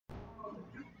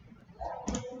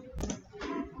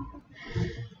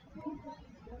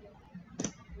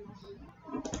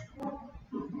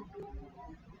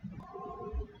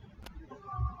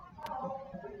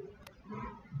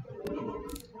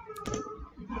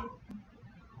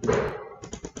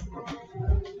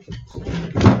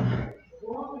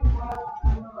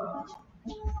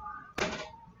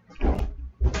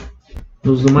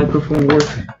Does the microphone work?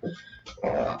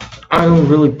 I don't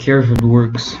really care if it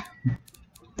works,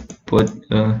 but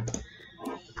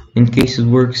in case it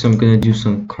works, I'm gonna do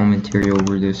some commentary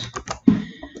over this.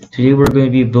 Today we're gonna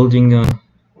be building a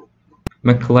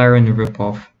McLaren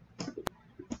ripoff.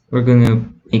 We're gonna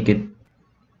make it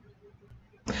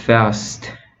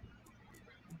fast.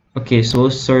 Okay, so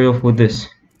let's start off with this.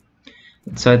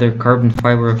 It's either carbon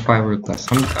fiber or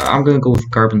fiberglass. I'm gonna go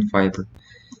with carbon fiber.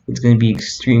 It's gonna be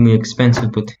extremely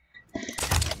expensive, but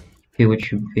pay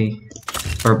what you pay.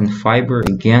 Carbon fiber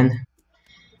again.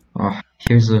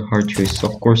 Here's a hard choice.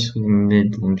 Of course,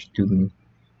 mid-longitudinal.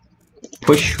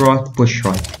 Push rod, push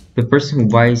rod. The person who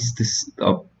buys this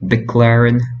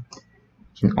McLaren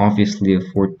can obviously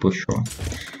afford push rod.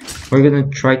 We're gonna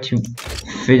try to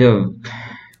fit a.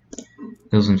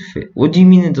 Doesn't fit. What do you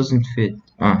mean it doesn't fit?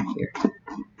 Here.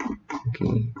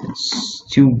 Okay, it's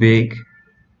too big,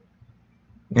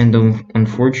 and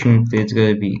unfortunately, it's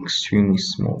gonna be extremely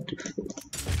small to fit.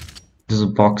 Does a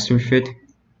Boxer fit?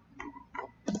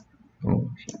 Oh,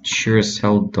 it sure as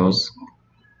hell does.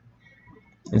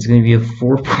 It's gonna be a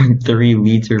 4.3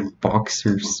 liter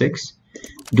Boxer-6,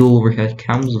 dual overhead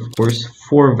cams, of course,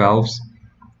 4 valves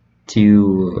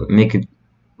to make it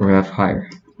rev higher.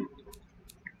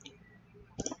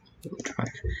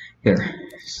 Here,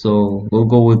 so we'll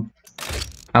go with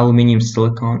aluminium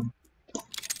silicon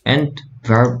and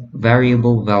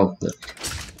variable valve lift.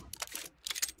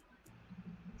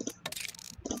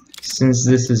 Since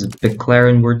this is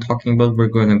McLaren we're talking about, we're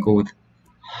gonna go with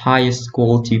highest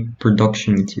quality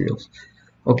production materials.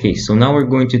 Okay, so now we're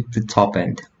going to the top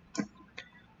end.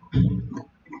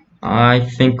 I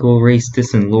think we'll raise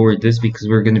this and lower this because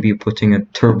we're going to be putting a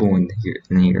turbo in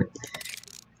here.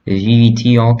 The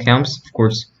VVT all cams, of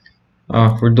course.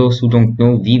 For those who don't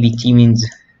know, VVT means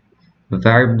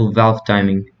variable valve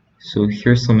timing. So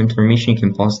here's some information. You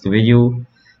can pause the video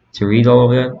to read all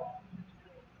of that.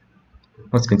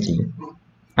 Let's continue.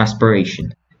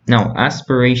 Aspiration. Now,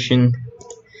 aspiration.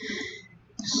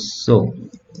 So,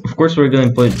 of course, we're going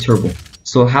to put a turbo.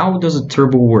 So, how does a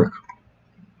turbo work?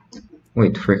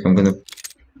 Wait, frick, I'm gonna.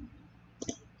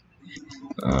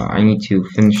 I need to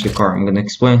finish the car. I'm gonna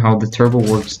explain how the turbo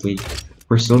works later.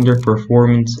 For cylinder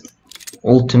performance,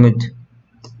 ultimate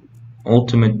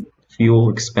fuel,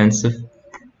 expensive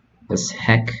as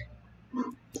heck.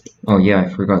 Oh yeah, I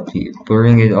forgot to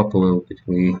bring it up a little bit.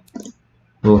 We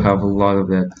will have a lot of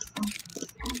that.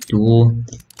 Dual,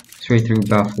 straight through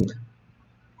baffled.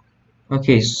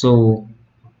 Okay, so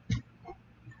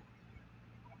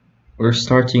we're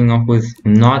starting off with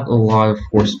not a lot of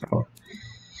horsepower.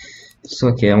 So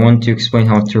okay, I want to explain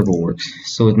how turbo works.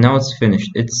 So now it's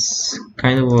finished. It's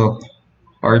kind of a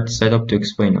hard setup to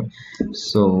explain it.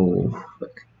 So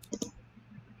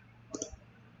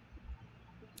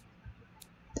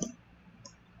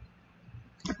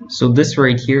this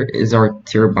right here is our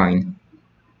turbine.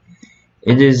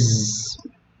 It is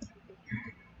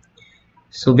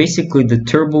so basically the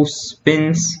turbo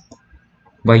spins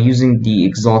by using the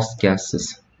exhaust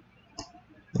gases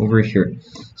over here.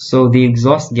 So the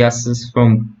exhaust gases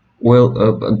from oil,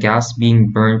 gas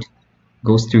being burned,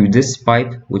 goes through this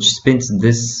pipe, which spins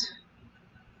this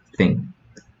thing.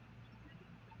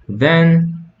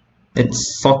 Then it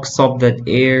sucks up that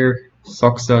air,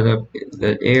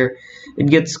 It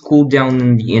gets cooled down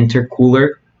in the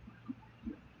intercooler,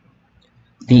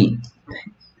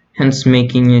 hence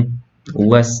making it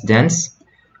less dense.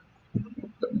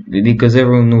 Because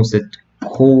everyone knows that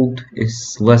cold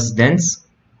is less dense,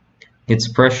 it's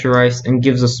pressurized and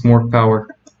gives us more power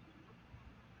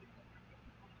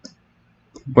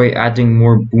by adding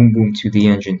more boom boom to the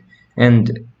engine.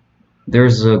 And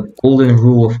there's a golden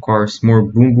rule of cars: more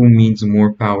boom boom means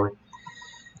more power.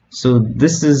 So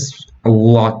this is a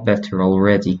lot better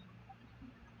already.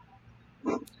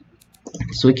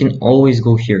 So we can always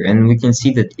go here, and we can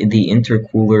see that the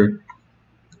intercooler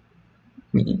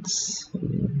needs,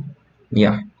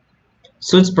 yeah,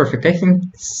 so it's perfect. I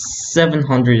think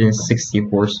 760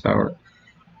 horsepower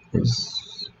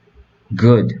is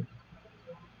good.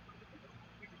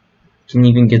 Can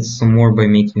even get some more by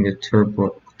making the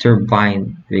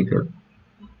turbine bigger.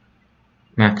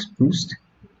 Max boost.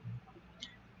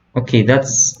 Okay,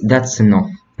 that's enough.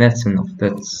 That's 5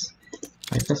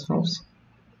 house.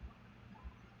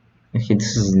 Okay,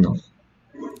 this is enough.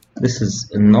 This is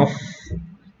enough.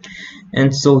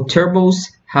 And so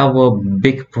turbos have a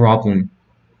big problem,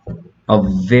 a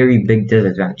very big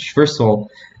disadvantage. First of all,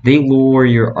 they lower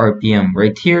your RPM.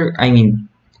 Right here, I mean,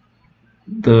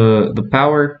 the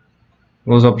power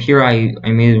goes up here. I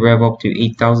made it rev up to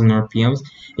 8,000 RPMs.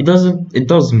 It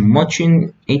does much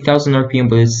in 8,000 RPM,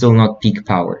 but it's still not peak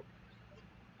power.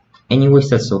 Anyways,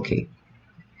 that's okay.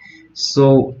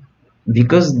 So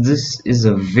because this is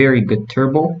a very good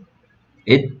turbo,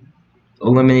 it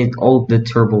eliminates all the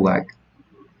turbo lag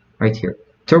right here.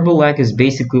 Turbo lag is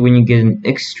basically when you get an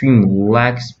extreme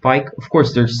lag spike. Of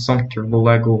course, there's some turbo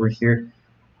lag over here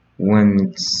when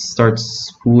it starts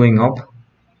spooling up,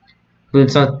 but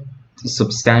it's not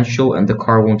substantial and the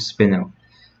car won't spin out.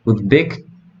 With big,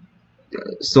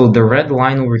 so the red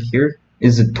line over here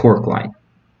is a torque line.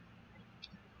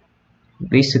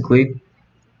 Basically,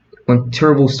 when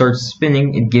turbo starts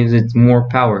spinning, it gives it more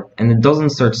power, and it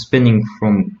doesn't start spinning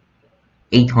from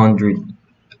 800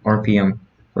 RPM,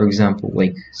 for example,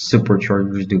 like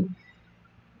superchargers do,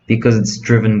 because it's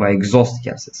driven by exhaust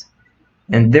gases.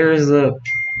 And there's a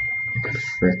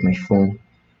frick, my phone.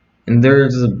 And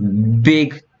there's a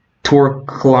big torque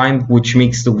climb which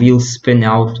makes the wheels spin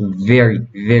out very,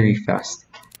 very fast.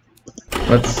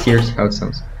 Let's hear how it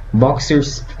sounds.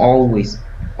 Boxers always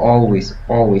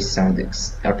sound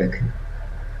epic.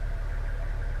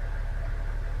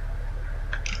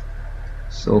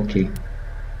 So okay.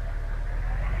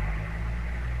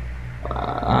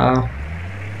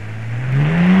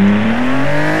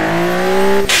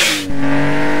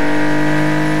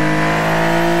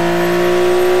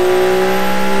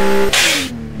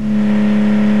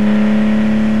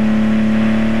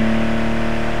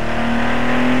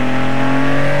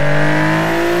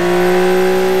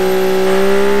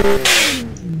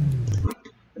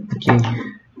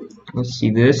 Let's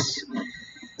see this.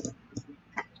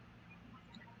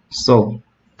 So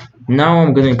now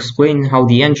I'm gonna explain how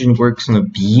the engine works on a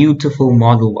beautiful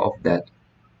model of that.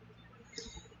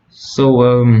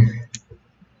 So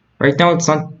right now it's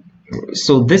not.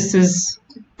 So this is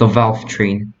the valve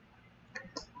train.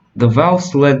 The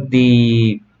valves let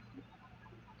the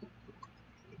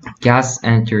gas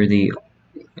enter the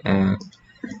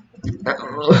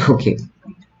okay.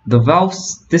 The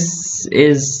valves, this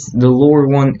is the lower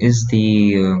one is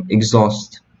the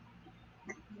exhaust.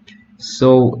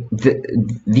 So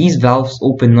these valves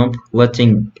open up,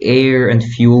 letting air and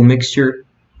fuel mixture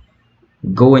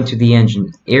go into the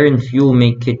engine. Air and fuel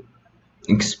make it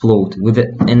explode with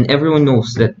it, and everyone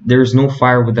knows that there's no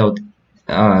fire without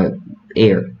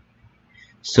air.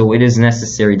 So it is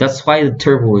necessary. That's why the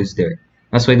turbo is there.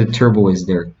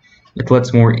 It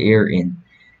lets more air in.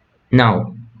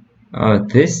 Now,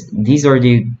 these are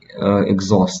the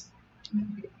exhaust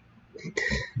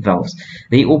valves.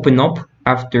 They open up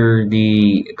after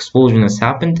the explosion has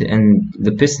happened, and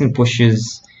the piston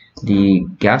pushes the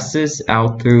gases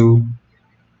out through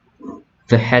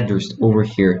the headers over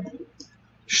here.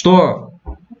 Что?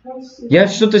 Я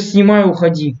что-то снимаю,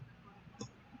 уходи.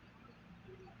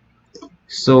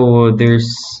 So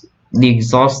there's the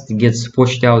exhaust gets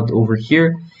pushed out over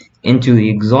here into the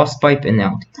exhaust pipe and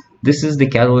out. This is the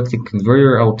catalytic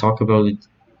converter. I'll talk about it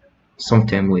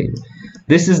sometime later.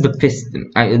 This is the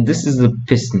piston. This is the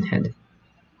piston head.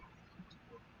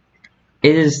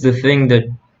 It is the thing that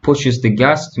pushes the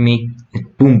gas to make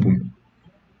it boom boom.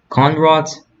 Con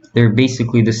rods, they're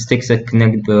basically the sticks that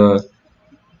connect the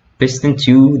piston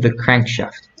to the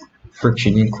crankshaft.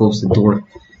 Friction, didn't close the door.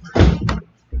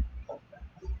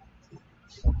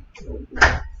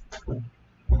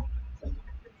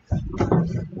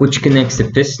 Which connects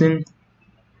the piston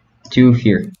to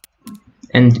here.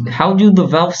 And how do the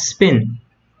valves spin?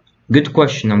 Good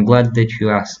question, I'm glad that you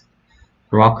asked.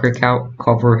 Rocker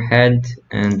cover, head,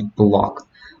 and block.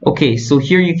 Okay, so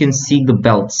here you can see the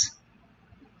belts.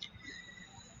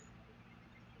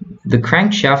 The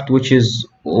crankshaft, which is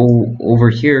over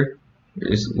here,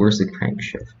 where's the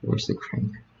crankshaft? Where's the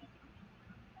crank?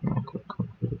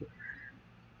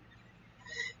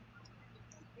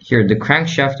 Here, the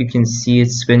crankshaft, you can see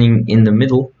it spinning in the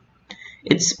middle.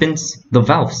 It spins the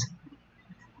valves.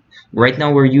 Right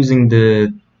now we're using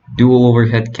the dual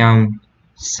overhead cam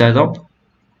setup.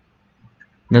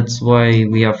 That's why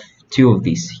we have two of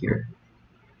these here.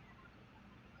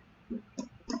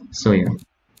 So yeah,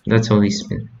 that's how they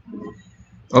spin.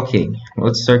 Okay,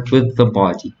 let's start with the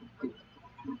body.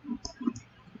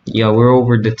 Yeah, we're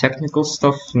over the technical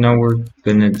stuff, now we're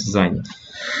gonna design it.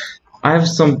 I have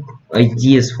some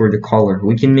ideas for the color.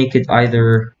 We can make it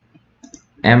either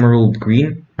emerald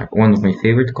green, one of my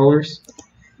favorite colors,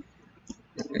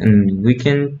 and we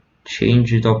can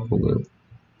change it up a little.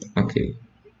 Okay,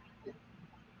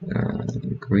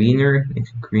 greener,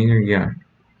 yeah,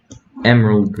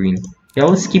 emerald green. Yeah,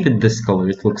 let's keep it this color,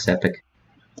 it looks epic.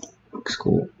 Looks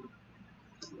cool.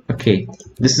 Okay,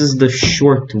 this is the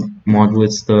short model,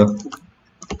 it's the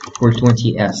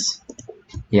 420S.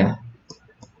 Yeah.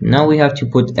 Now we have to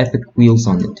put epic wheels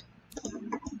on it.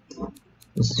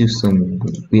 Let's do some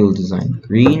wheel design.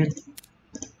 Green.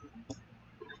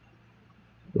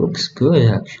 Looks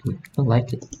good actually. I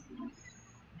like it.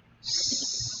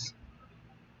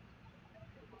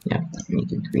 Yeah,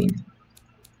 make it green.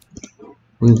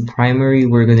 With primary,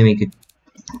 we're gonna make it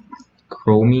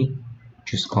chromy,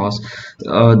 just cause.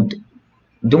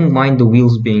 Don't mind the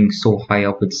wheels being so high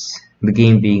up. It's the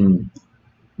game being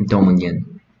dumb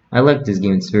again. I like this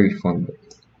game. It's very fun.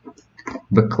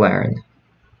 McLaren.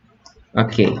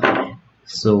 Okay,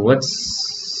 so let's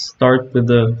start with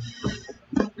the.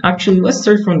 Actually, let's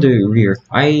start from the rear.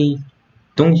 I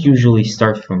don't usually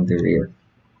start from the rear,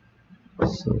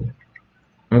 so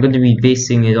I'm going to be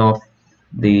basing it off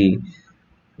the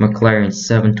McLaren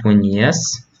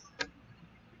 720S,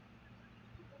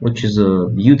 which is a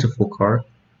beautiful car.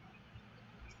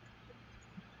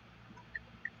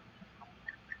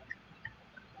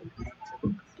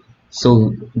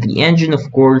 So the engine,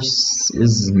 of course,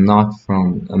 is not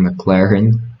from a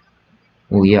McLaren.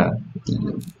 Well, yeah,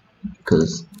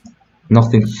 because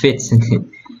nothing fits in it.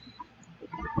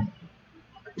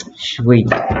 Wait.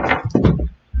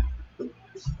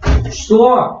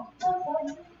 Что?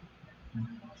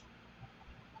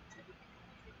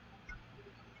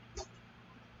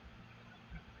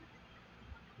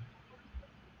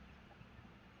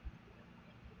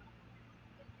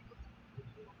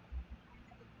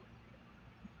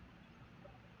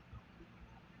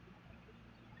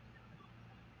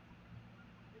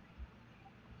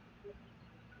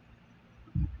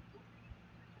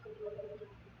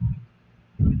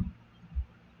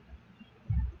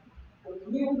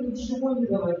 Мне ничего не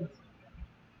говорит.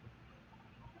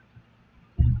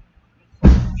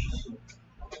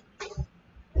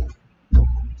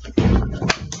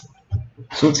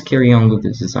 So let's carry on with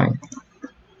this design.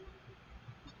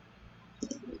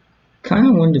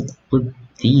 Kinda want to put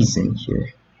these in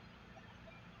here.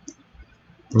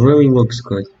 Really looks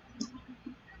good.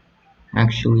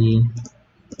 Actually,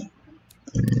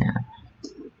 nah.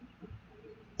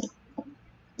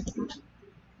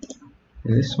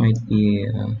 This might be,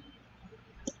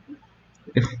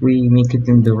 if we make it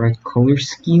in the right color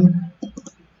scheme,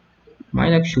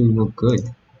 might actually look good.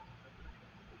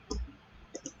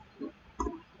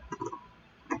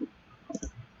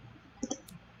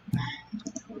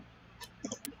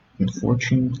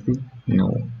 Unfortunately,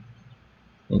 no.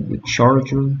 Maybe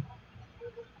charger.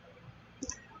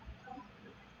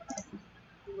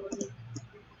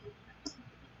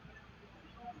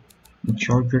 The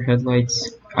charger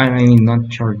headlights. I mean, not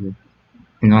charger,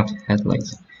 not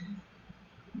headlights.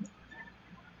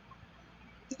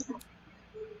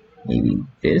 Maybe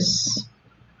this.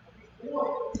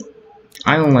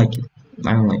 I don't like it.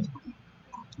 I don't like it.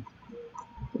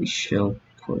 We shall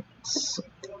put.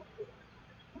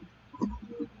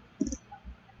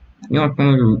 You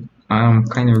know, I'm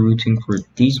kind of rooting for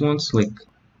these ones. Like,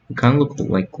 they kind of look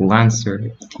like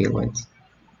Lancer taillights.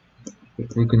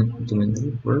 We're gonna put them in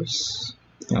reverse.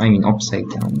 I mean, upside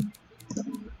down.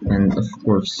 And of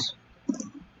course,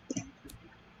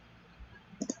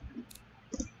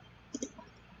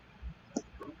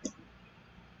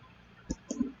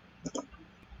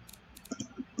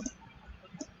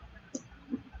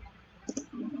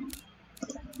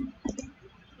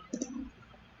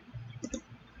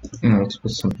 let's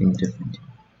put something different.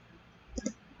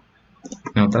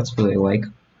 Now that's what I like.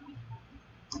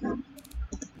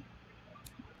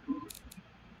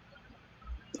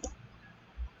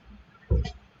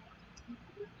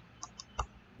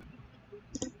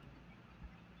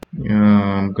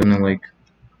 I'm gonna like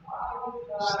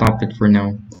stop it for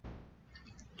now.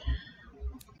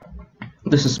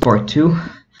 This is part 2.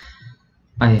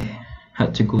 I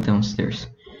had to go downstairs.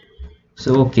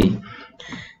 So okay,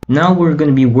 now we're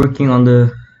gonna be working on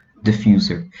the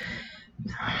diffuser.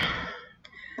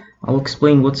 I'll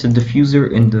explain what's a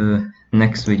diffuser in the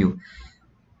next video.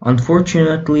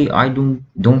 Unfortunately, I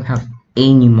don't have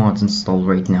any mods installed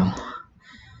right now,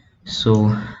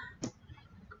 so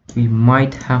we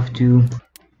might have to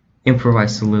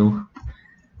improvise a little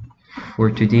for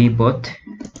today, but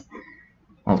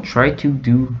I'll try to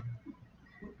do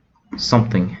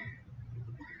something.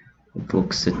 It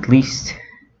looks at least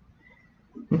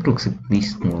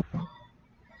normal.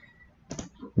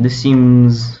 This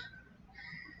seems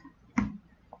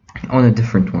on a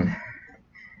different one.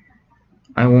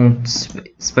 I want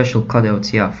special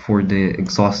cutouts, yeah, for the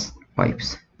exhaust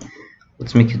pipes.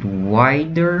 Let's make it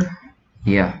wider.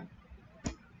 Yeah,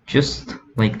 just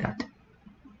like that.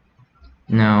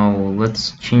 Now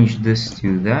let's change this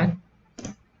to that.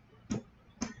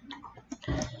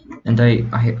 And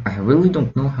I really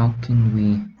don't know how can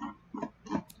we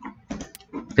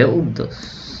build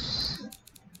this.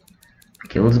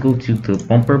 Okay, let's go to the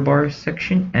bumper bar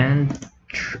section and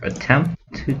attempt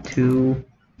to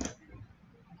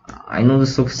I know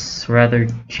this looks rather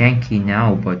janky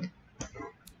now, but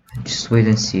just wait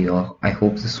and see. I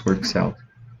hope this works out.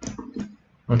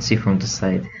 Let's see from the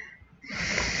side.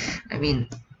 I mean,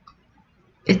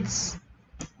 it's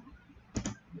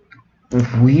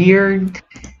weird,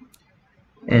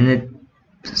 and it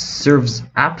serves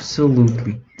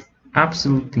absolutely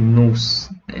no.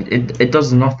 It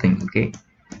does nothing. Okay,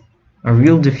 a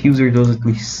real diffuser does at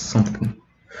least something,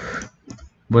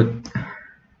 but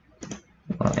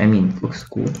I mean, it looks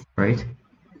cool, right?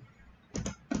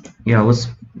 Yeah,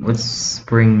 let's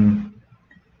bring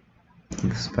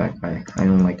this back. I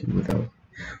don't like it without.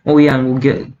 Oh yeah, and we'll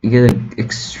get an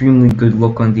extremely good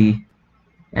look on the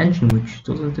engine, which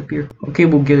doesn't appear. Okay,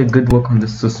 we'll get a good look on the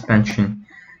suspension,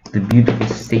 the beautiful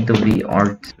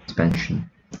state-of-the-art suspension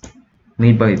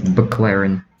made by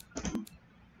McLaren.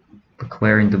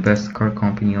 McLaren, the best car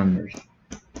company on earth.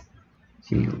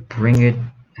 Okay, bring it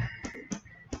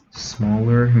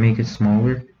smaller, make it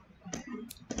smaller.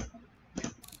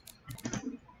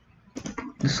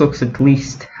 This looks at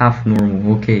least half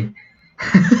normal. Okay.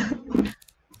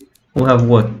 We'll have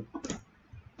what?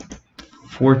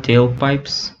 4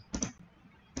 tailpipes.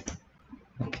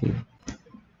 Okay.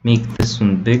 Make this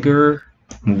one bigger.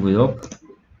 Move it up.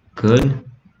 Good.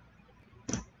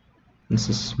 This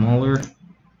is smaller.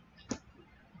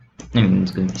 I mean,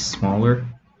 it's gonna be smaller.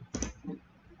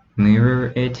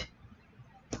 Mirror it.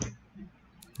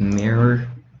 Mirror.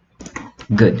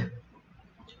 Good.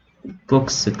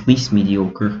 Looks at least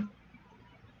mediocre.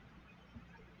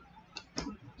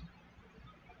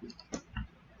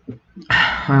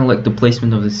 I don't like the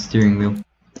placement of the steering wheel.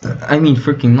 I mean,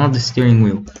 freaking not the steering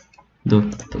wheel. The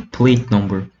plate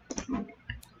number.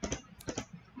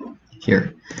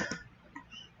 Here.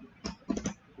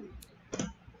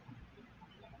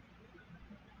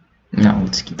 Now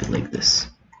let's keep it like this.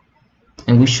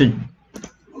 And we should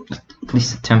at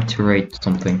least attempt to write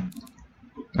something.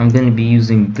 I'm gonna be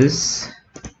using this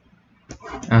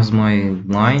as my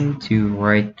line to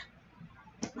write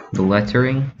the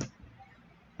lettering.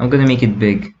 I'm gonna make it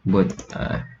big, but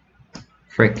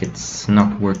frick, it's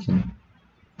not working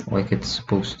like it's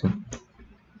supposed to.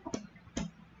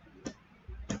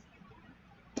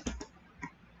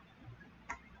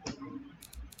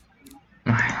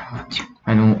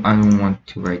 I don't want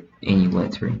to write any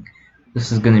lettering.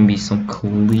 This is gonna be some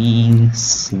clean,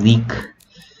 sleek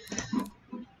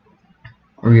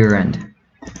rear end.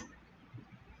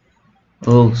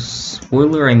 Oh,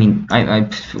 spoiler, I mean,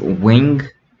 wing.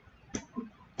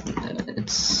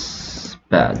 It's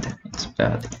bad. It's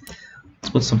bad. Let's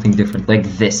put something different, like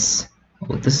this.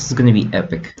 Oh, this is gonna be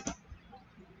epic.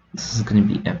 This is gonna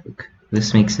be epic.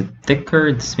 This makes it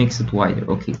thicker, this makes it wider.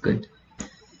 Okay, good.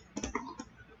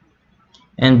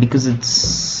 And because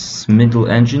it's middle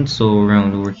engine, so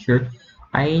around over here,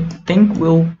 I think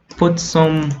we'll put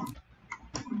some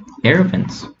air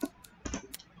vents.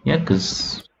 Yeah,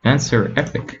 because vents are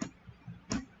epic.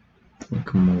 They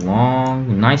come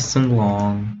along, nice and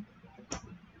long.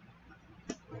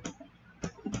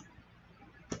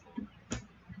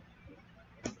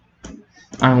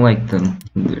 I like them.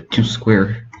 They're too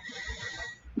square.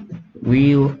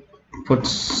 We'll put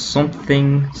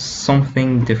something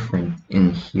different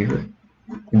in here.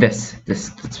 That's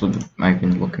what I've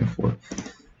been looking for.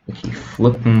 Okay,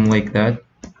 flip them like that.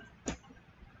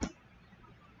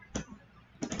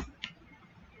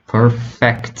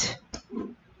 Perfect.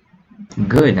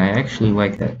 Good, I actually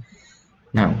like that.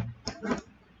 Now,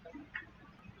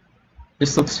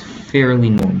 this looks fairly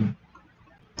normal.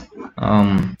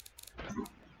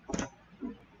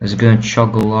 It's gonna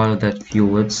chug a lot of that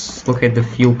fuel. Let's look at the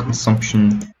fuel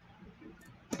consumption.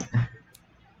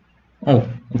 Oh,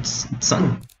 it's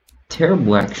not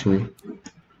terrible actually.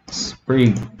 It's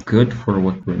pretty good for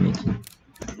what we're making.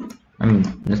 I mean,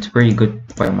 that's pretty good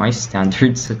by my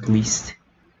standards at least.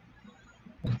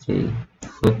 Okay,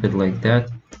 flip it like that.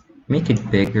 Make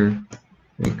it bigger,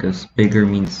 because bigger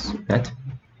means better,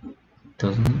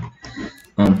 doesn't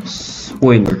it?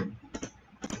 Spoiler.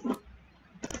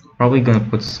 Probably gonna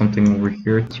put something over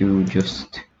here to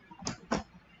just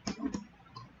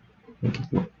make it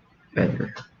look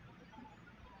better.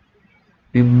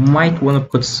 We might want to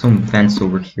put some vents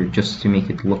over here just to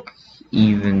make it look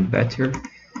even better.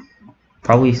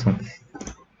 Probably some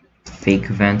fake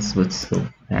vents, but still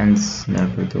vents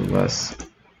nevertheless.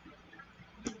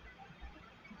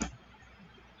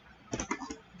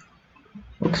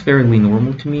 Looks fairly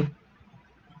normal to me.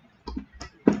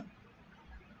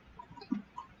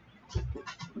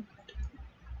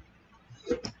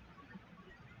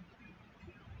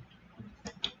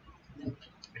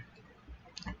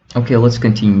 Okay, let's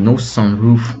continue. No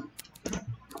sunroof,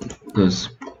 because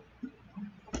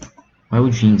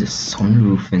would you need a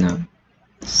sunroof in a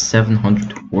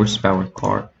 700 horsepower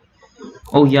car?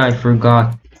 Oh yeah, I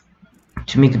forgot.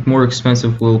 To make it more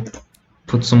expensive, we'll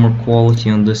put some more quality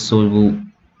on this so it will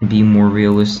be more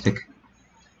realistic.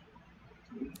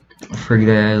 I forget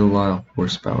I added a lot of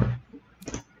horsepower.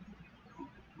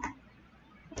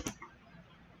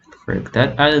 Frick,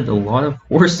 that added a lot of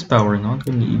horsepower, not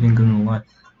even gonna lie.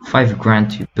 5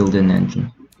 grand to build an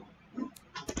engine.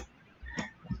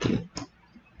 Okay.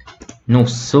 No,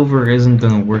 silver isn't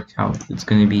gonna work out. It's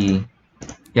gonna be,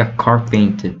 yeah, car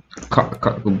painted.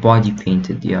 Body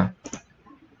painted, yeah.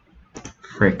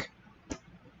 Frick.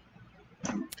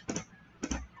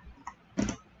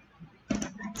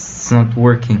 It's not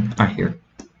working, I hear.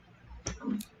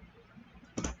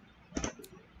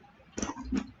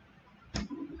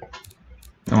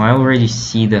 No, I already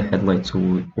see the headlights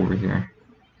over here.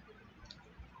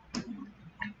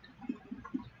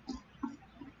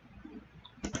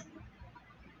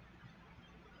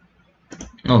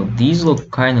 No, these look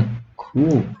kind of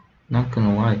cool, not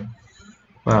gonna lie.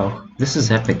 Wow, this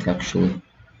is epic actually.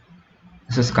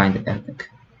 This is kind of epic.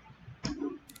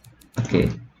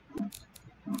 Okay.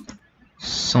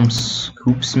 Some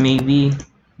scoops maybe?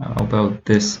 How about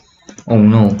this? Oh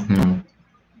no, no.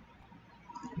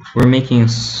 If we're making a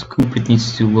scoop, it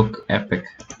needs to look epic.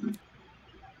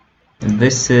 And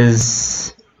this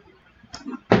is...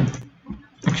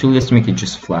 Actually, let's make it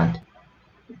just flat.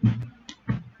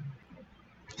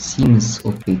 Seems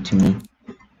okay to me.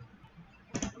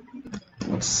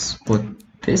 Let's put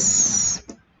this...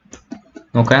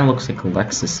 No, kinda looks like a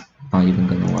Lexus. Not even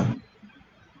gonna lie.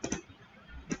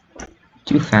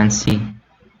 Too fancy.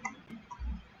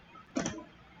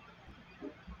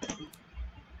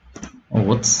 Oh,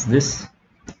 what's this?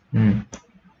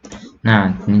 Nah,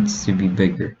 it needs to be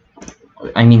bigger.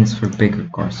 I mean, it's for bigger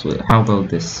cars. So how about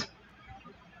this?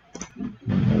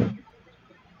 No.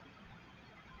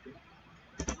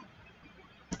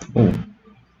 Oh,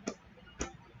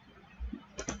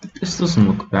 this doesn't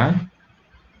look bad.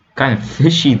 Kind of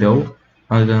fishy though.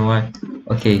 Not gonna lie.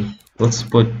 Okay, let's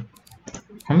put.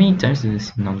 How many times is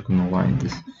this? Not gonna lie.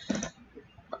 This.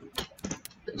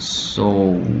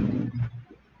 So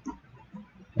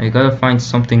I gotta find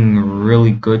something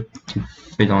really good to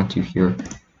fit onto here.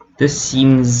 This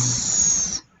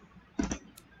seems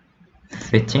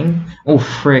fitting. Oh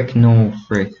frick! No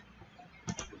frick.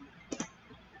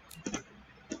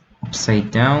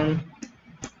 Upside down.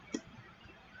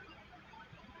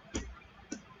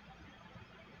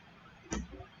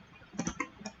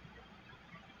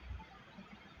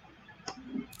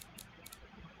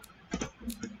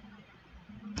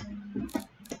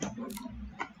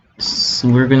 So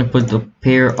we're gonna put a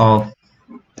pair of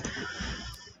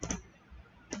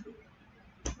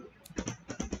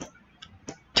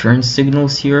turn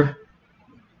signals here.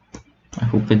 I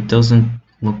hope it doesn't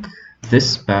look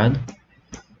this bad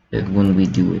when we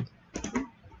do it.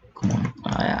 Come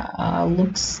on,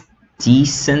 looks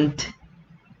decent.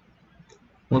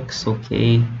 Looks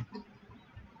okay.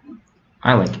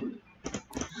 I like it.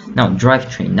 Now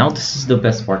drivetrain. Now this is the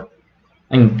best part.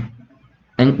 And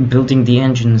building the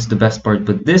engine is the best part,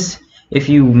 but this, if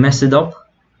you mess it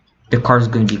up, the car is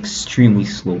going to be extremely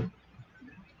slow.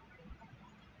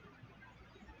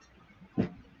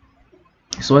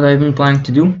 So what I've been planning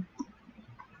to do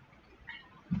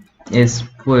is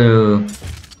put a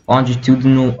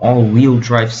longitudinal all-wheel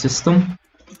drive system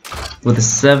with a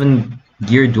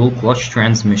 7-gear dual-clutch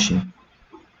transmission.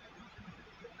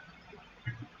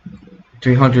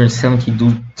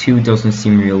 372 doesn't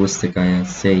seem realistic, I'd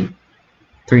say.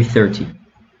 330.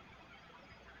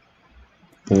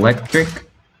 Electric.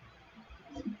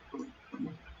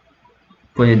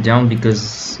 Put it down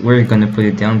because we're gonna put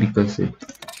it down because it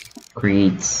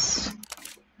creates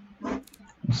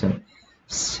some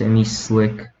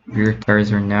semi-slick. Rear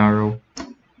tires are narrow.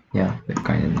 Yeah, they're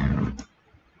kind of narrow.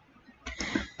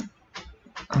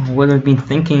 What I've been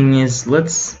thinking is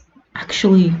let's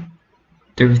actually,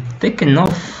 they're thick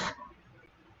enough.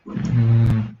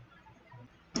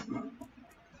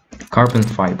 Carbon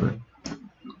fiber.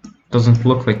 Doesn't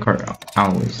look like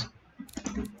alloys.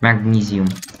 Magnesium.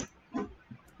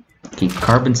 Okay,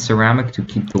 carbon ceramic to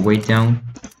keep the weight down.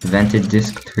 Vented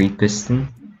disc 3 piston.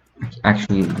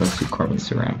 Actually, let's do carbon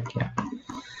ceramic, yeah.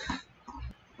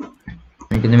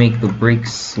 I'm gonna make the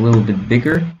brakes a little bit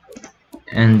bigger.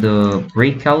 And the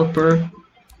brake caliper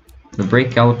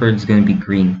is gonna be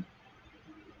green.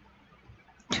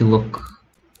 To look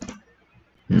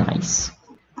nice.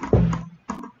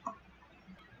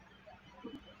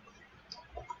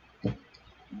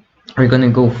 We're gonna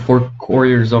go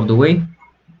 4/4 of the way.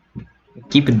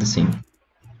 Keep it the same.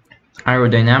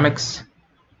 Aerodynamics.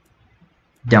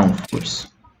 downforce.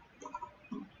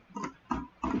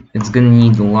 It's gonna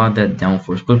need a lot of that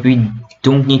downforce, but we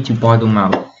don't need to bottom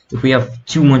out. If we have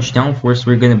too much downforce,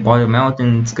 we're gonna bottom out,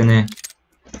 and it's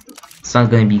not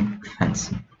gonna be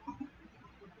fancy.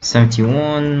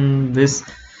 71. This,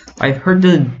 I've heard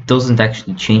that it doesn't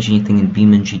actually change anything in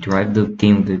Beam.NG Drive, the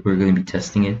game that we're gonna be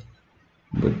testing it,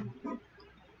 but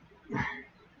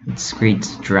it's great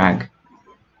drag.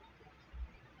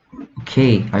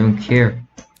 Okay, I don't care.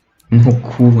 No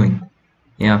cooling.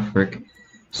 Yeah, frick.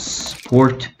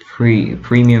 Sport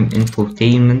premium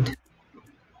infotainment.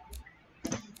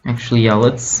 Actually, yeah,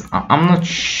 I'm not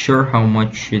sure how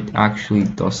much it actually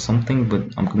does something, but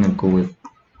I'm gonna go with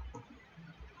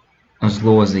as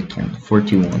low as I can,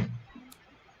 41.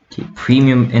 Okay,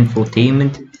 premium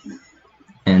infotainment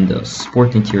and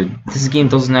sport interior. This game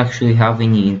doesn't actually have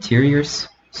any interiors,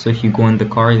 so if you go in the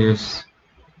car, there's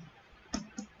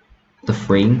the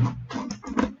frame.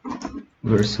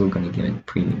 We're still gonna give it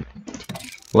premium.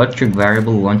 Electric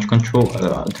variable launch control,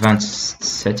 advanced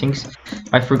settings.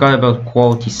 I forgot about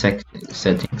quality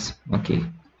settings. Okay,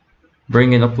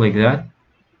 bring it up like that.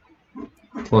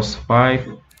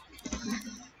 +5,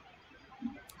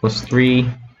 +3,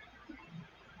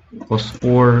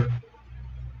 +4,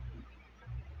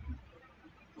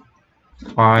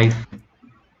 5,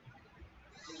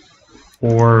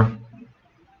 4,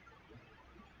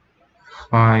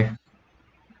 5,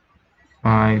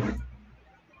 5.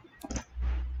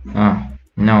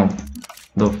 No.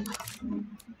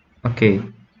 Okay,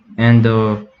 and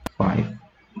 5.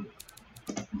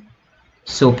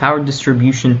 So power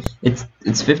distribution, it's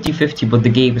 50-50, but the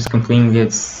game is complaining that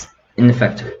it's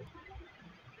ineffective.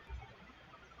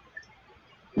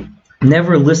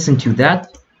 Never listen to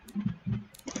that.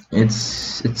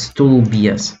 It's total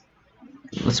BS.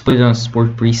 Let's put it on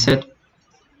sport preset.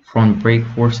 Front brake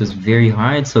force is very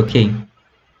high. It's okay.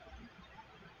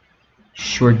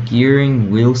 Short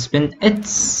gearing, wheel spin,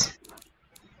 it's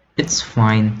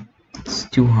fine. It's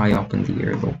too high up in the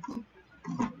air though.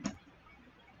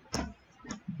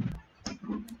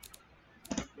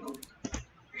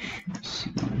 Let's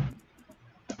see.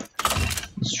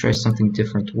 Let's try something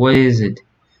different. What is it?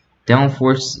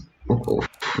 Downforce. Oh,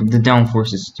 the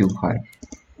downforce is too high.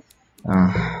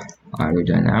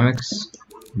 Aerodynamics.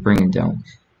 Bring it down.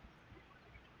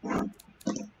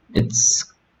 It's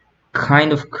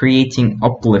kind of creating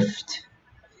uplift,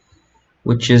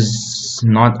 which is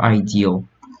not ideal.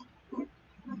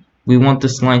 We want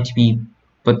this line to be,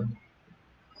 but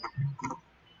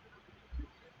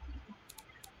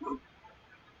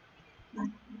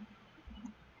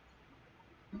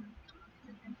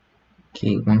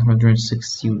okay,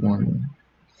 161.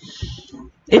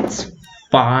 It's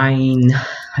fine,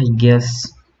 I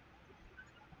guess.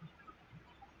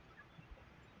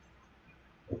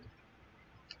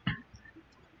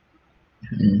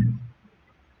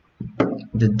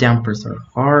 The dampers are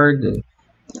hard.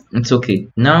 It's okay.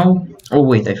 Now, oh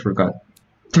wait, I forgot.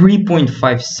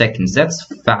 3.5 seconds. That's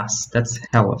fast. That's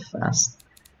hella fast.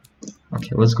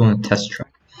 Okay, let's go on a test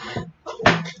track.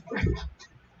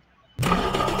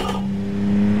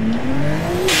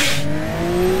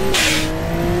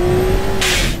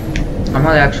 I'm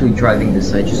not actually driving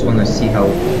this. I just want to see how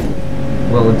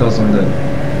well it does on the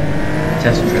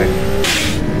test track.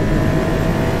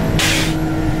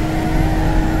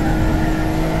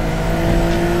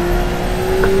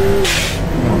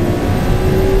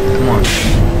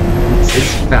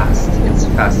 It's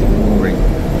fast already.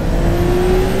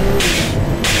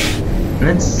 And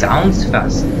it sounds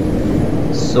fast.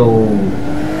 So,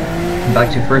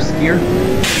 back to first gear.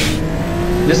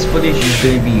 This footage is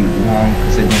going to be long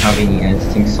because I don't have any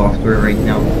editing software right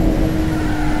now.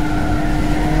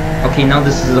 Okay, now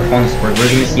this is the funnest part. We're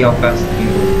going to see how fast you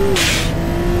go.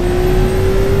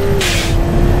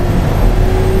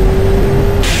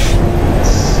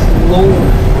 Slow.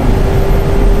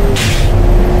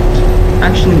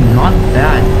 Actually, not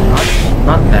bad.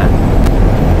 Not bad.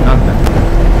 Not bad.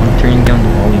 I'm turning down the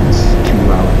volume. It's too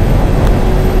loud.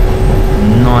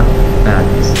 Not bad.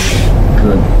 This is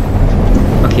good.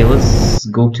 Okay, let's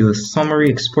go to the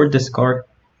summary. Export this car.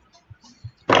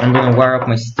 I'm gonna wire up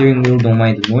my steering wheel. Don't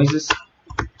mind the noises.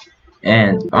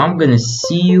 And I'm gonna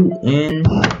see you in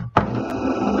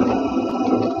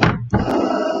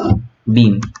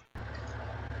Beam.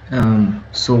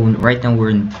 So right now we're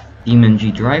in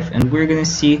Beam.NG Drive, and we're gonna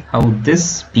see how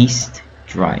this beast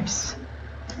drives.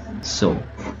 So,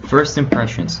 first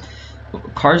impressions.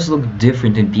 Cars look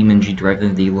different in Beam.NG Drive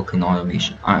than they look in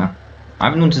automation.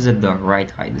 I've noticed that the right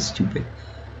height is too big.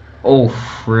 Oh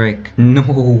frick,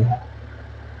 no.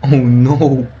 Oh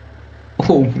no.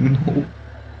 Oh no.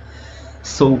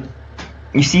 So,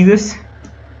 you see this?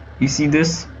 You see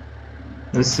this?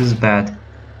 This is bad.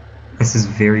 This is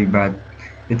very bad.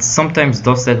 It sometimes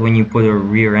does that when you put a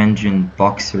rear engine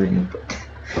Boxer in it, but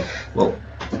well,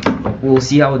 we'll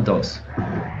see how it does.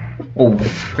 Oh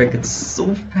frick, it's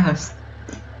so fast.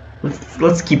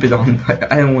 Let's keep it on.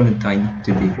 I don't want to die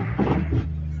today.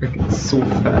 Frick, it's so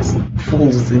fast. It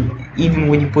falls in, even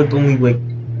when you put only like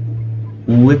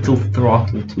little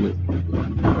throttle to it.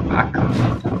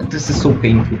 This is so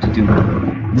painful to do.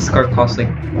 This car costs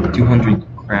like 200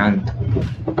 grand.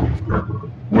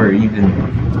 Or even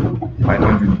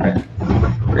 500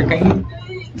 grand.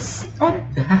 It's not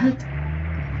bad.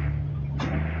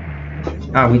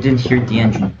 Ah, we didn't hear the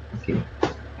engine. Okay.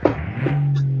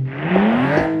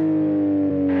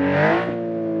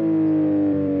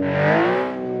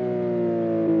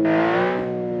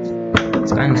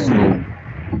 It's kind of slow.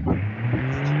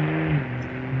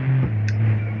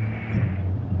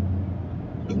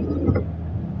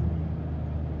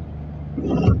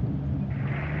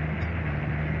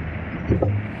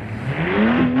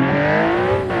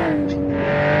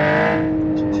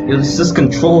 Yo, this is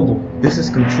controllable. This is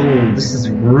controllable. This is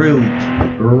really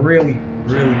controllable.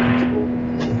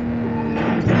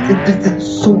 It's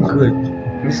so good.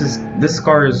 This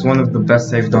car is one of the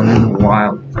best I've done in a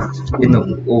while. In a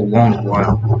long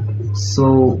while.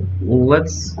 So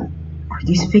let's. Are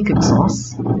these fake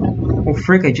exhausts? Oh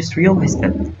frick! I just realized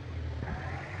that.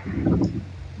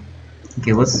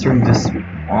 Okay, let's turn this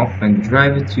off and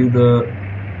drive it to the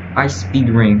high-speed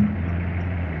ring.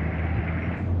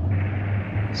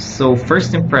 So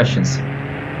first impressions.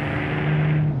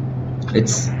 It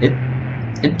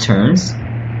turns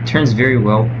very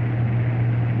well.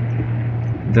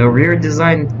 The rear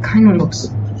design kind of looks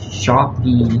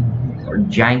choppy or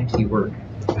janky, or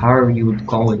however you would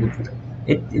call it.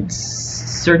 It's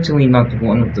certainly not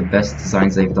one of the best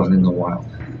designs I've done in a while.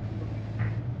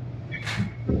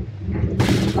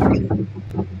 Okay.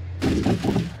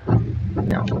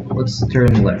 Now let's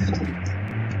turn left.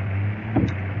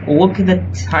 Look at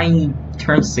that tiny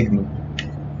turn signal.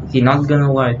 Okay, not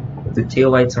gonna lie, the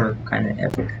taillights are kind of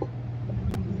epic.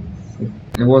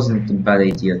 It wasn't a bad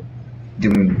idea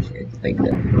doing it like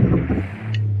that.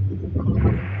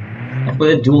 I put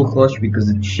a dual clutch because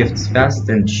it shifts fast,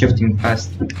 and shifting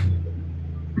fast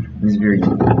is very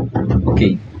good.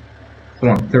 Okay, come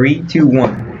on, 3, 2,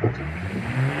 1.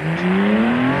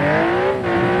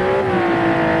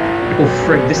 Oh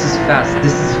frick, this is fast,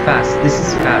 this is fast, this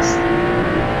is fast.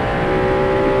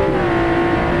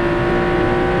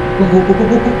 Oh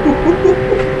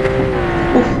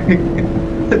frick,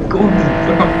 let go of the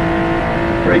drum.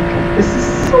 Frick, this is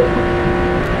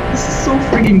so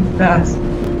freaking fast.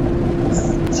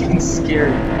 It's even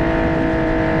scary.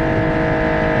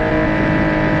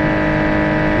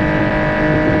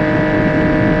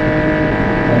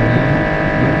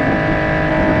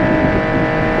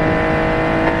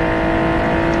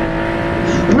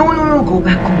 No, go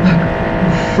back. Oh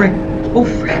frick, oh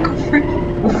frick.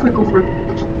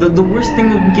 The worst thing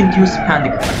that we can do is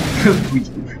panic.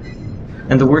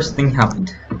 And the worst thing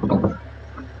happened. Oh.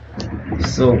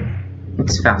 So,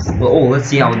 it's fast. Oh, let's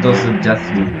see how it does the death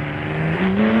loop.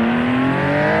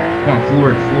 Come on,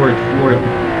 floor it.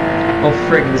 Oh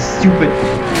frick, this is stupid.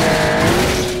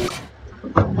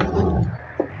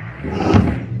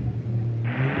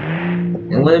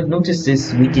 And what I've noticed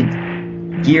is we did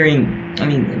gearing. I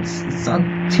mean, it's not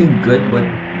too good, but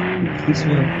it keeps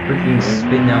me freaking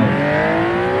spin out.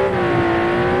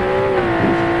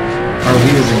 Our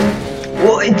wheels in.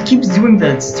 Well, it keeps doing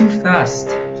that. It's too fast.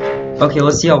 Okay,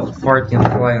 let's see how far it can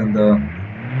fly on the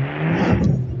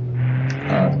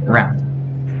ramp.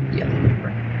 Yeah,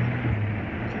 ramp.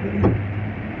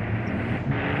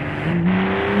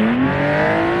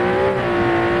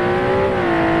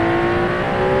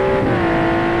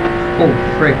 Oh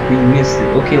frick, we missed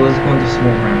it. Okay, let's go on the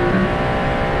small ramp then.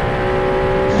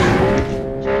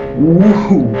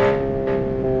 Woohoo!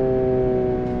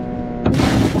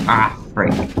 Ah,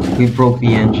 frick. We broke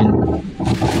the engine.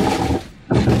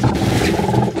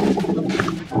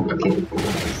 Okay.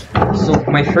 So,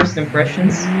 my first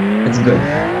impressions, it's good.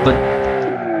 But,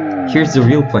 here's the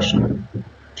real question.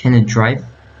 Can it drive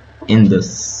in the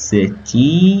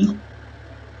city?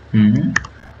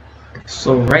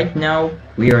 So, right now,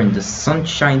 we are in the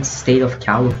sunshine state of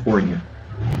California.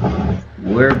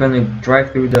 We're gonna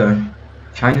drive through the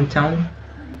Chinatown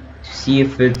to see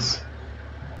if it's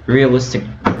realistic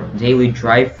daily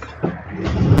drive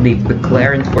the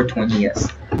McLaren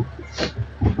 420S.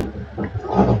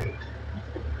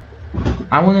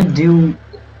 I want to do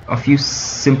a few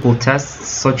simple tests,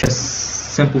 such as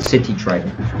simple city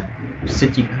driving,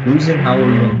 city cruising, however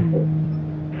you want to call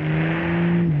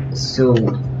it. So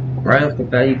Right off the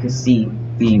bat, you can see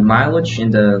the mileage in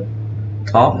the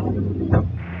top.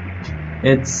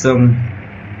 It's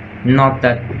not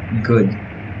that good.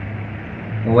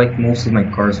 Like most of my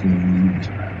cars,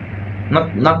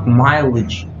 not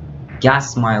mileage,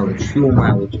 gas mileage, fuel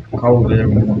mileage, call it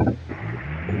whatever you want.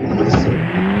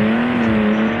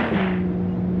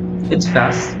 It's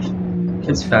fast.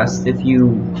 It's fast. If you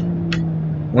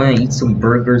want to eat some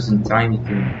burgers in time, you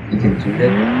can do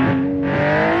that.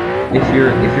 If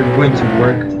you're going to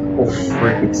work, oh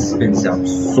frick, it spins out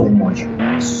so much,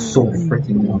 so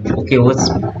freaking much. Okay,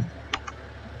 let's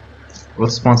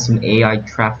spawn some AI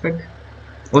traffic.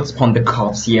 Let's spawn the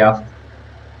cops. Yeah,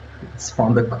 let's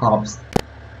spawn the cops,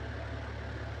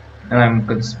 and I'm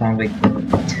gonna spawn like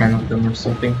 10 of them or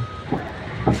something.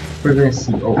 We're gonna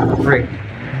see. Oh frick!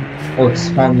 Oh, it's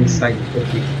spawned inside.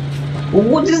 Okay.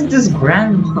 What is this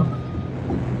grandma?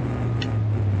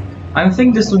 I don't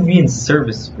think this would be in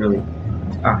service, really.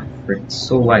 Ah, frick, it's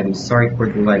so laggy. Sorry for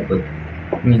the lag, but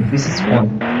I mean, this is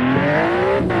fun.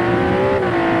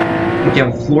 Okay,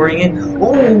 I'm flooring it.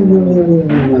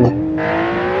 Oh!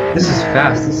 This is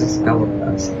fast. This is hella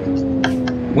fast.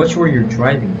 Watch where you're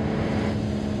driving.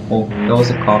 Oh, that was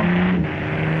a cop.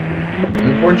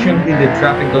 Unfortunately, the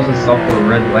traffic doesn't stop for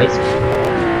red lights.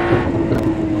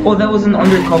 Oh, that was an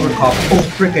undercover cop. Oh,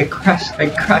 frick, I crashed,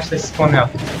 I spun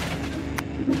out.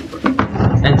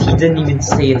 And he didn't even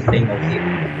say a thing, okay.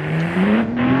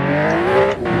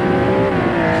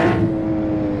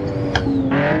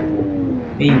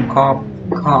 Hey, cop,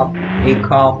 hey,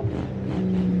 cop.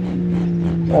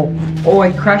 Oh,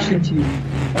 I crashed into you.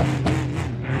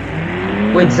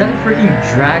 Wait, is that a freaking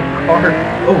drag car?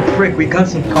 Oh, frick, we got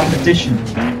some competition.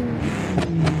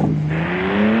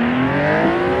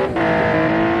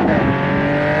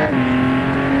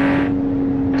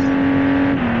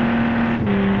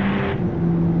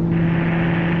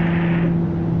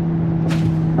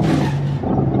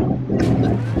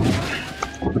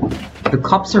 The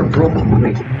cops are broken.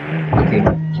 Wait. Okay.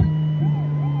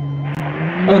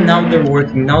 Oh, now they're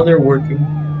working.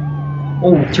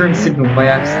 Oh, turn signal by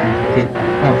accident. Okay.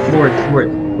 Come on, floor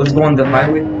it. Let's go on the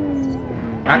highway.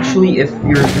 Actually, if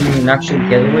you're doing an actual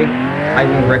getaway, I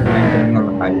won't recommend going on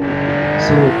the highway.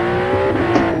 So,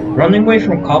 running away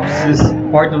from cops is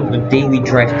part of the daily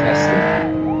drive testing.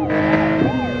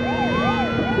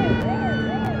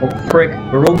 Oh, frick.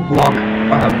 Roadblock.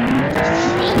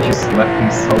 He just left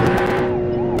himself.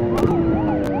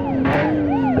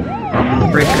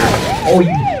 Fricker. Oh,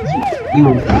 you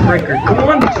fricker. Come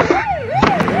on!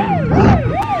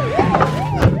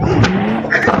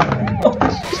 Oh,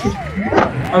 shit.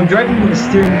 I'm driving with the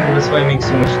steering wheel, that's why it makes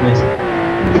so much noise.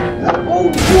 Oh,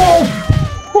 whoa!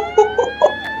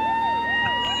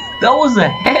 That was a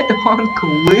head-on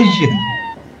collision.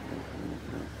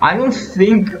 I don't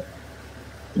think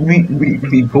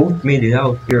we both made it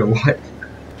out here. What?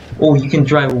 Oh, you can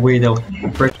drive away though.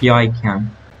 Frick, yeah, I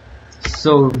can.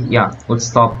 So yeah, let's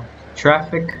stop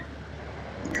traffic,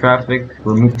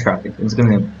 remove traffic. It's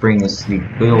gonna bring us the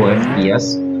good old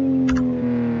FPS.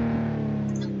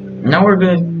 Now we're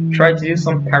gonna try to do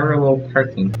some parallel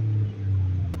parking.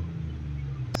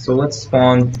 So let's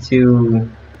spawn two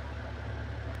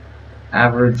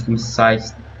averagely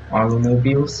sized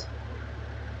automobiles.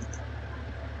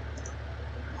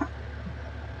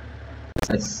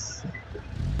 It's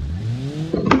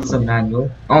a manual.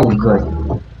 Oh, good.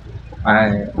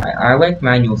 I like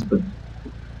manuals, but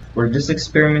for this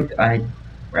experiment, I'd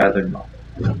rather not.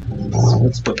 So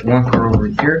let's put one car over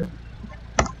here.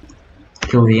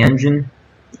 Kill the engine.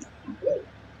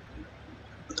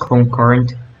 Clone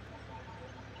current.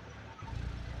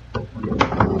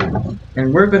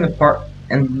 And we're gonna park.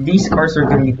 And these cars are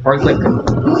gonna be parked like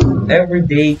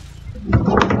everyday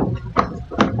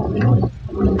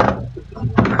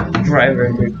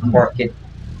driver would park it.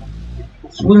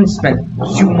 He wouldn't spend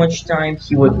too much time.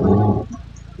 He would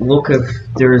look if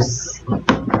there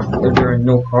are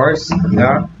no cars.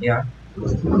 Yeah.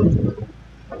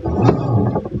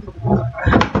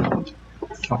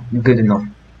 Oh, good enough.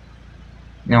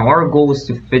 Now our goal is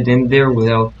to fit in there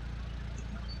without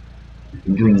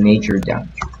doing major damage.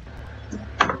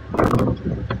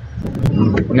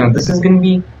 Now this is gonna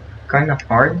be kind of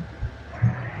hard.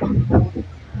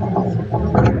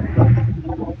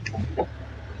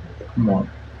 Come on.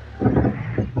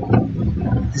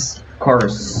 This car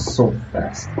is so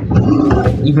fast.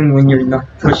 Even when you're not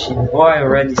pushing. Oh, I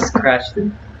already scratched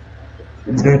it.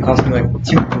 It's gonna cost me like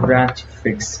 $2 grand to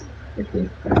fix. Okay.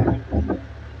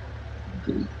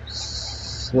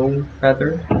 Slow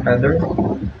feather.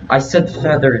 I said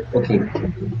feather. Okay.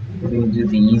 We're gonna do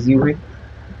the easy way.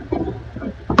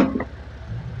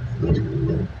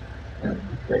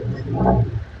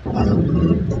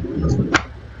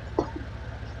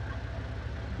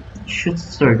 Should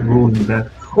start rolling back.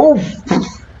 Oh!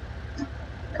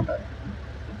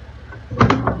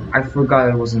 I forgot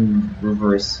I was in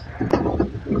reverse.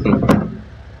 Okay.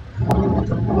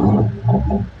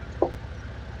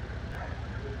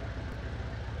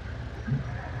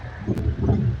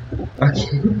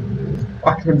 Okay.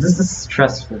 Okay, this is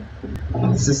stressful.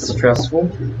 This is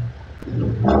stressful.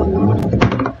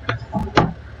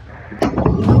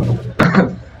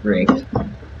 Break.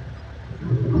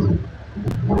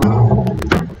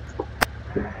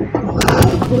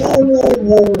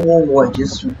 Whoa, I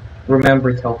just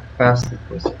remembered how fast it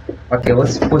was. Okay,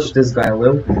 let's push this guy a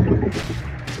little.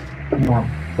 Come on,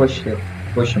 push it.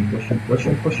 Push him.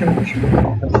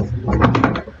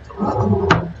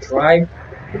 Drive.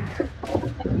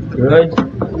 Good.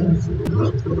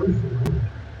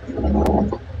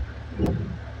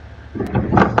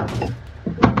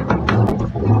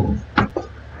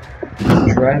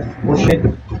 Drive, push it.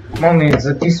 Come on, man,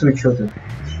 записывай что-то.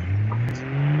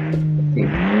 Okay.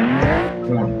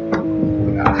 Come on.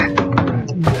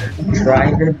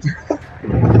 Drive it.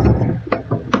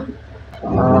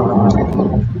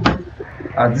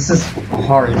 This is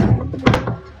hard.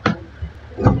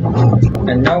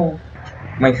 And now,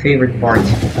 my favorite part.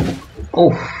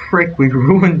 Oh, frick, we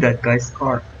ruined that guy's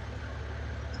car.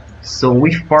 So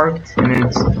we've parked, and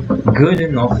it's good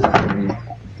enough for me.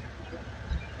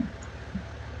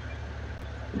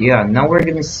 Yeah, now we're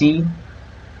gonna see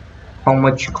how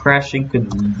much crashing could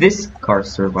this car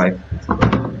survive.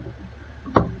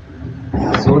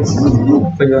 So let's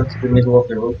put it onto the middle of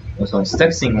the road. Oh, so it's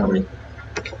texting already.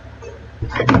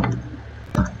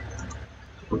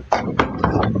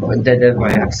 Dead end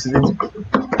by accident.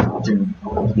 Didn't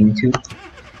mean to.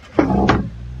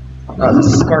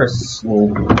 This car is slow.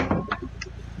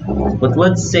 But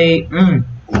let's say,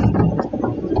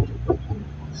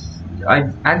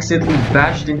 I accidentally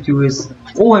bashed into his.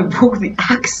 Oh, I broke the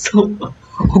axle!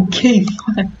 Okay,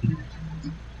 fine.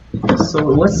 So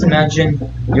let's imagine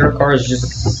your car is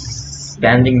just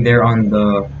standing there on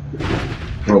the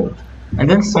road. And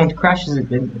then someone crashes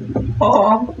it in.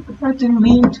 Oh, I didn't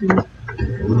mean to.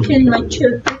 Can my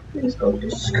chip please go to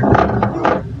school?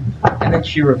 And then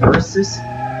she reverses.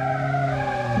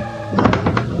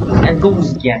 And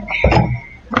goes again.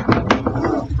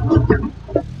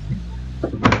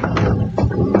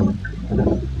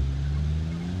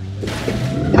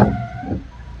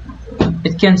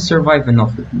 It can survive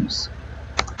enough abuse.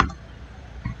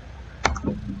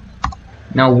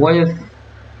 Now what if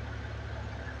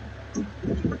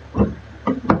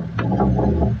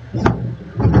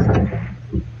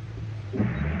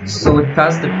so it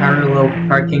passed the parallel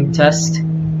parking test.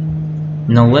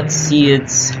 Now let's see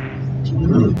its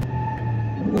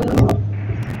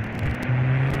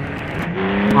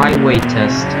highway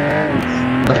test.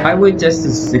 The highway test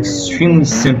is extremely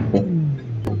simple.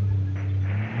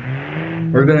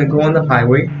 We're gonna go on the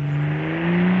highway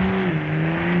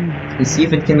and see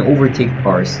if it can overtake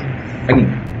cars. I mean,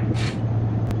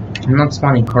 I'm not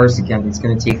spawning cars again, it's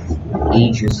gonna take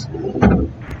ages.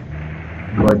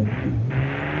 But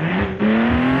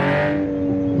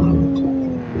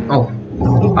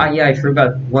yeah, I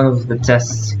forgot one of the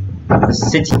tests. The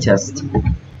city test.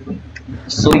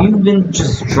 So you've been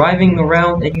just driving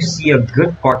around and you see a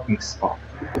good parking spot.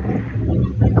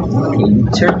 Okay, you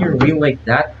turn your wheel like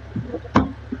that,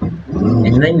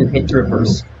 and then you hit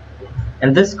reverse.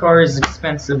 And this car is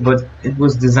expensive, but it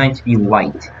was designed to be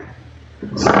light.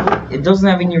 So it doesn't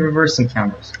have any reversing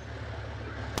cameras.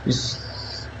 Just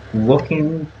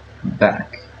looking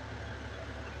back.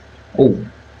 Oh,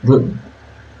 the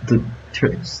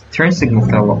turn signal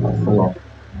fell off.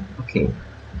 Okay.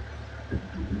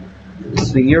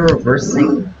 So you're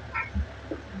reversing.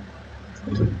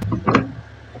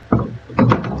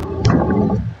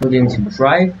 We're going to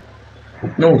drive.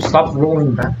 No, stop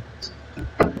rolling back.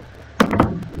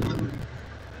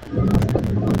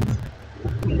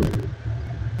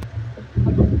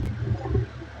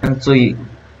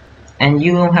 And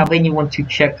you don't have anyone to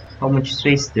check how much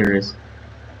space there is.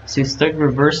 So you start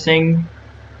reversing,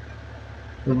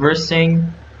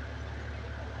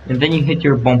 and then you hit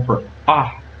your bumper.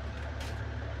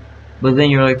 But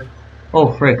then you're like,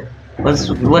 oh frick,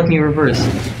 let me reverse.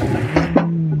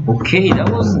 Okay, that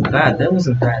wasn't bad.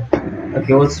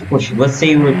 Okay, let's push it. Let's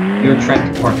say you're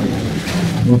trying to park it.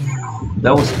 Oof,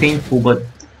 that was painful, but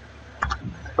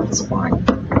it's fine.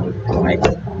 Right.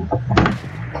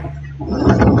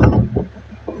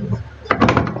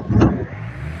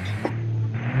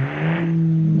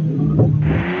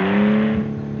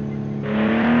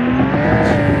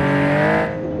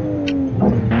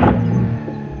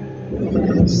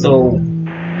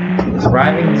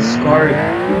 Driving this car,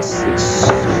 it's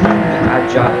extremely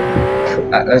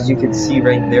agile, as you can see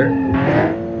right there.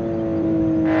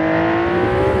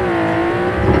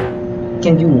 It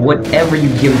can do whatever you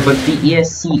give it, but the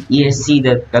ESC,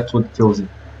 that's what kills it.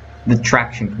 The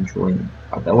traction control.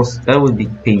 That would be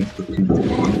painful to do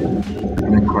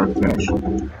in a car crash.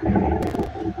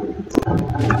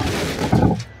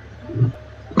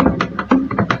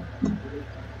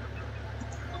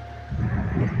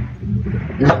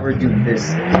 Never do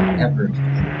this ever,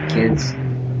 kids.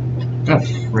 Oh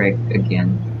frick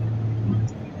again.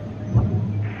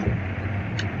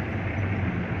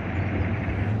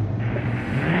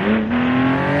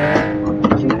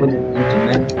 Can you put it into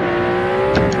mid?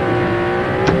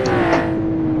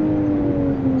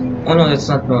 Oh no, that's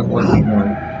not what we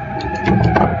want.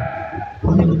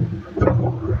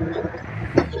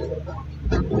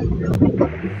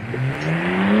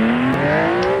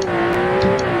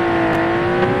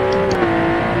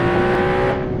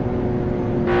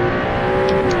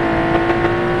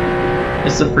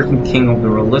 It's the freaking king of the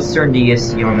road. Let's turn the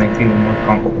ESC on. I think we're more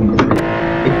comfortable with it.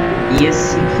 The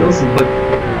ESC kills it, but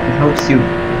it helps you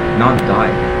not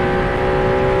die.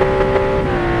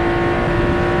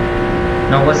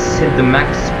 Now let's hit the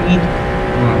max speed.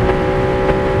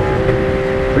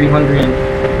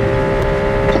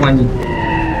 320.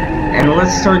 And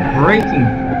let's start braking.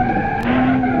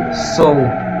 So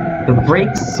the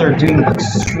brakes are doing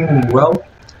extremely well.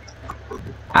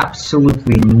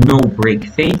 Absolutely no brake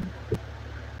fade.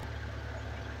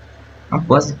 I'm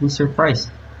pleasantly surprised.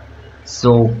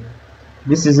 So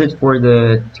this is it for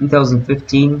the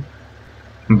 2015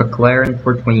 McLaren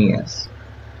 420S.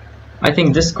 I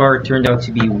think this car turned out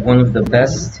to be one of the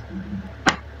best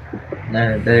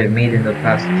that I've made in the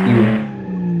past few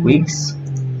weeks.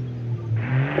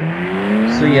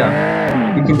 So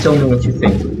yeah, you can tell me what you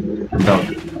think about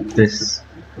this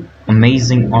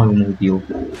amazing automobile.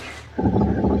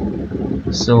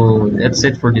 So that's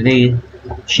it for today.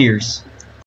 Cheers.